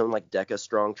 He made his own like Deca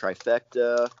Strong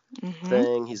trifecta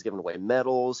thing. He's giving away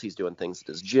medals. He's doing things at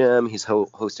his gym. He's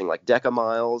hosting like Deca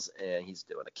Miles, and he's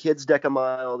doing a kids Deca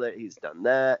Mile. He's done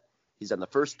that. He's done the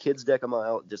first kids Deca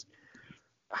Mile.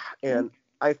 And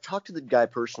I've talked to the guy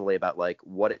personally about like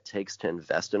what it takes to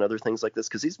invest in other things like this,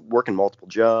 because he's working multiple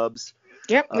jobs.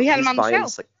 Yep, we had him on the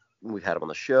show. We've had him on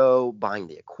the show, buying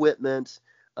the equipment,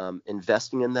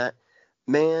 investing in that.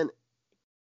 Man,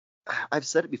 I've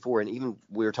said it before, and even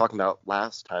we were talking about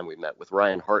last time we met with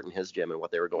Ryan Hart and his gym and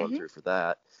what they were going through for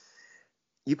that.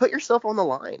 You put yourself on the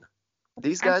line.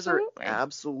 These guys are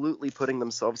absolutely putting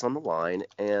themselves on the line,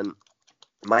 and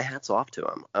my hat's off to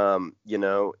them. You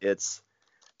know,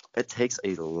 it takes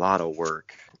a lot of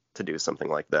work to do something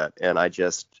like that, and I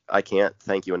can't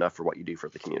thank you enough for what you do for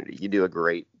the community. You do a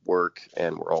great work,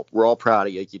 and we're all proud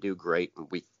of you. You do great, and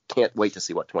we can't wait to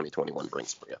see what 2021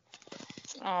 brings for you.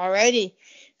 Alrighty.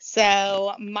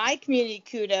 So my community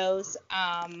kudos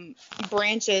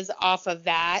branches off of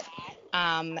that.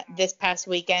 This past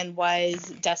weekend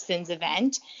was Dustin's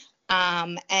event.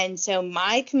 And so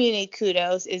my community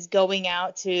kudos is going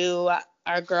out to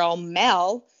our girl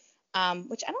Mel,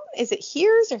 which is it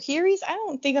Hears or Hearies? I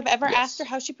don't think I've ever asked her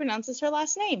how she pronounces her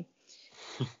last name.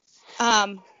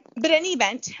 But in any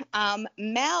event,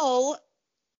 Mel,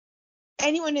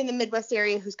 anyone in the Midwest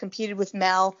area who's competed with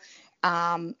Mel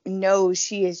knows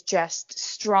she is just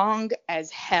strong as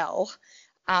hell,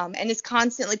 and is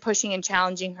constantly pushing and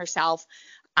challenging herself.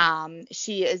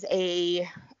 She is a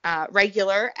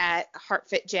regular at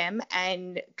HeartFit Gym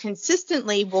and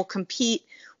consistently will compete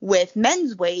with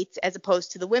men's weights as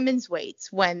opposed to the women's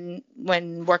weights when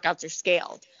workouts are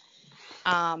scaled.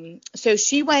 So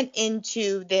she went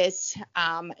into this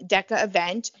DECA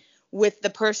event with the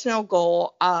personal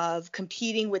goal of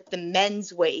competing with the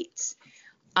men's weights.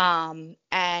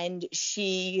 And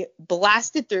she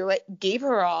blasted through it, gave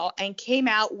her all, and came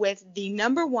out with the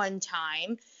number one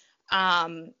time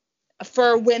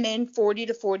for women 40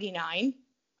 to 49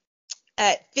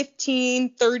 at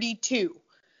 15:32,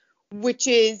 which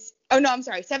is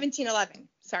 17:11.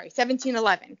 Sorry,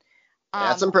 17:11.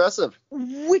 That's impressive.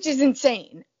 Which is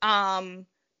insane.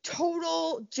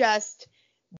 Total just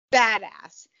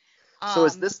badass. So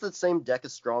is this the same Deca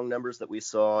Strong numbers that we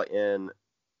saw in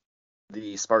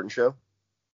the Spartan show?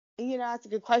 You know, that's a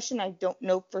good question. I don't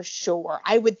know for sure.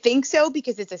 I would think so,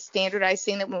 because it's a standardized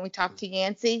thing that when we talk to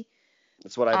Yancey.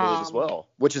 That's what I believe as well,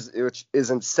 which is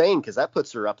insane, because that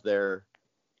puts her up there.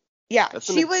 Yeah,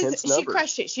 she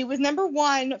crushed it. She was number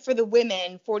one for the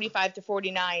women 45 to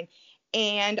 49,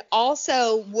 and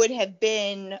also would have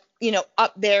been, you know,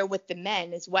 up there with the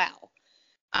men as well.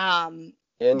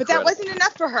 But that wasn't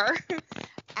enough for her.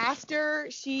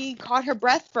 After she caught her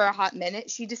breath for a hot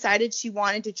minute, she decided she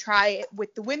wanted to try it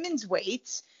with the women's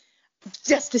weights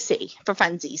just to see, for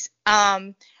funsies,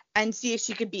 and see if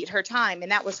she could beat her time.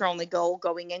 And that was her only goal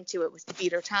going into it, was to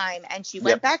beat her time. And she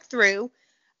went back through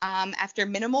after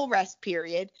minimal rest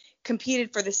period,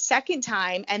 competed for the second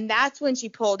time, and that's when she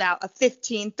pulled out a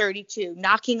 15:32,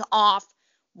 knocking off,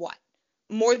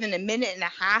 more than a minute and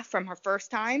a half from her first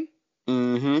time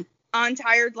on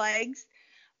tired legs.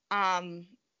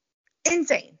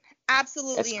 Insane.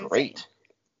 Absolutely insane. Great.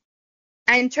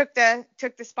 And took the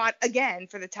spot again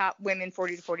for the top women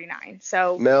 40 to 49.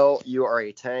 So Mel, you are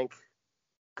a tank.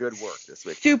 Good work this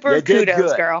week. Super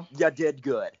kudos, girl. You did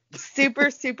good.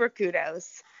 Super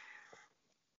kudos.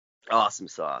 Awesome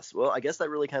sauce. Well, I guess that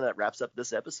really kind of wraps up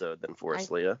this episode then for us,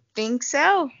 Leah. Think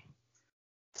so.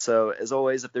 So, as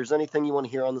always, if there's anything you want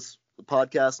to hear on this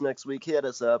podcast next week, hit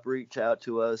us up, reach out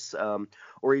to us,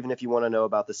 or even if you want to know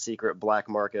about the secret black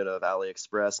market of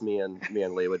AliExpress, me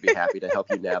and Leah would be happy to help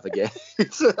you navigate.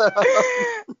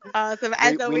 Awesome.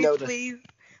 As always, please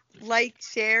like,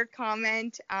 share,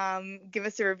 comment, give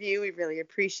us a review. We really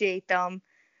appreciate them.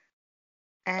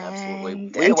 And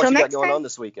absolutely. Leah, what you got going on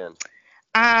this weekend?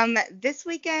 This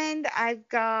weekend I've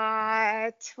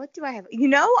got, what do I have? You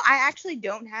know, I actually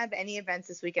don't have any events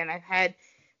this weekend. I've had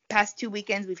past 2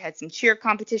 weekends, we've had some cheer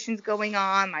competitions going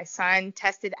on. My son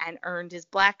tested and earned his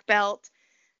black belt.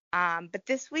 But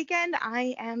this weekend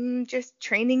I am just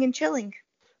training and chilling.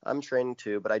 I'm training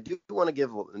too, but I do want to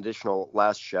give an additional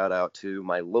last shout out to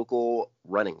my local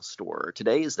running store.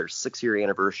 Today is their 6-year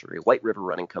anniversary, White River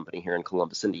Running Company here in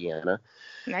Columbus, Indiana.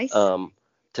 Nice.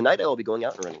 Tonight I will be going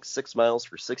out and running 6 miles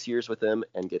for 6 years with them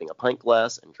and getting a pint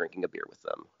glass and drinking a beer with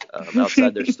them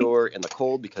outside their store in the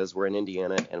cold because we're in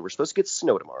Indiana and we're supposed to get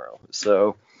snow tomorrow.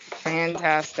 So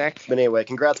fantastic. But anyway,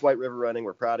 congrats White River Running.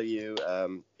 We're proud of you.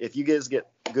 If you guys get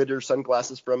gooder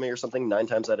sunglasses from me or something, 9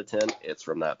 times out of 10, it's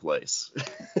from that place.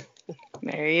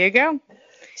 There you go.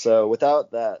 So with all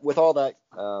that,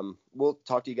 we'll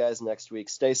talk to you guys next week.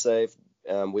 Stay safe.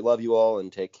 We love you all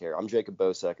and take care. I'm Jacob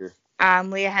Bosecker.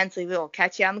 I'm Leah Hensley. We will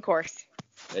catch you on the course.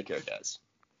 Take care, guys.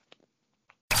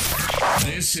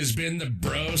 This has been the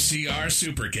Bro CR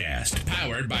Supercast,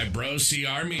 powered by Bro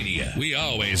CR Media. We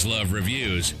always love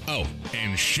reviews. Oh,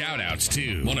 and shout-outs,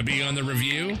 too. Want to be on the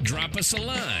review? Drop us a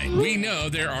line. We know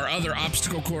there are other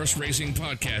obstacle course racing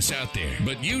podcasts out there,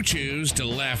 but you choose to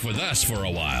laugh with us for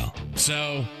a while.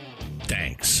 So,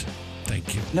 thanks.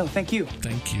 Thank you. No, thank you.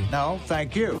 Thank you. No,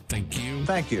 thank you. Thank you.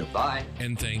 Thank you. Bye.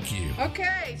 And thank you.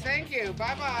 Okay, thank you.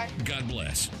 Bye-bye. God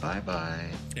bless. Bye-bye.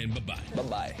 And bye-bye.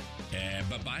 Bye-bye. And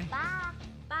bye-bye. Bye.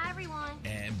 Bye, everyone.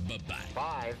 And bye-bye.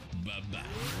 Bye.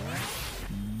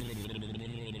 Bye-bye.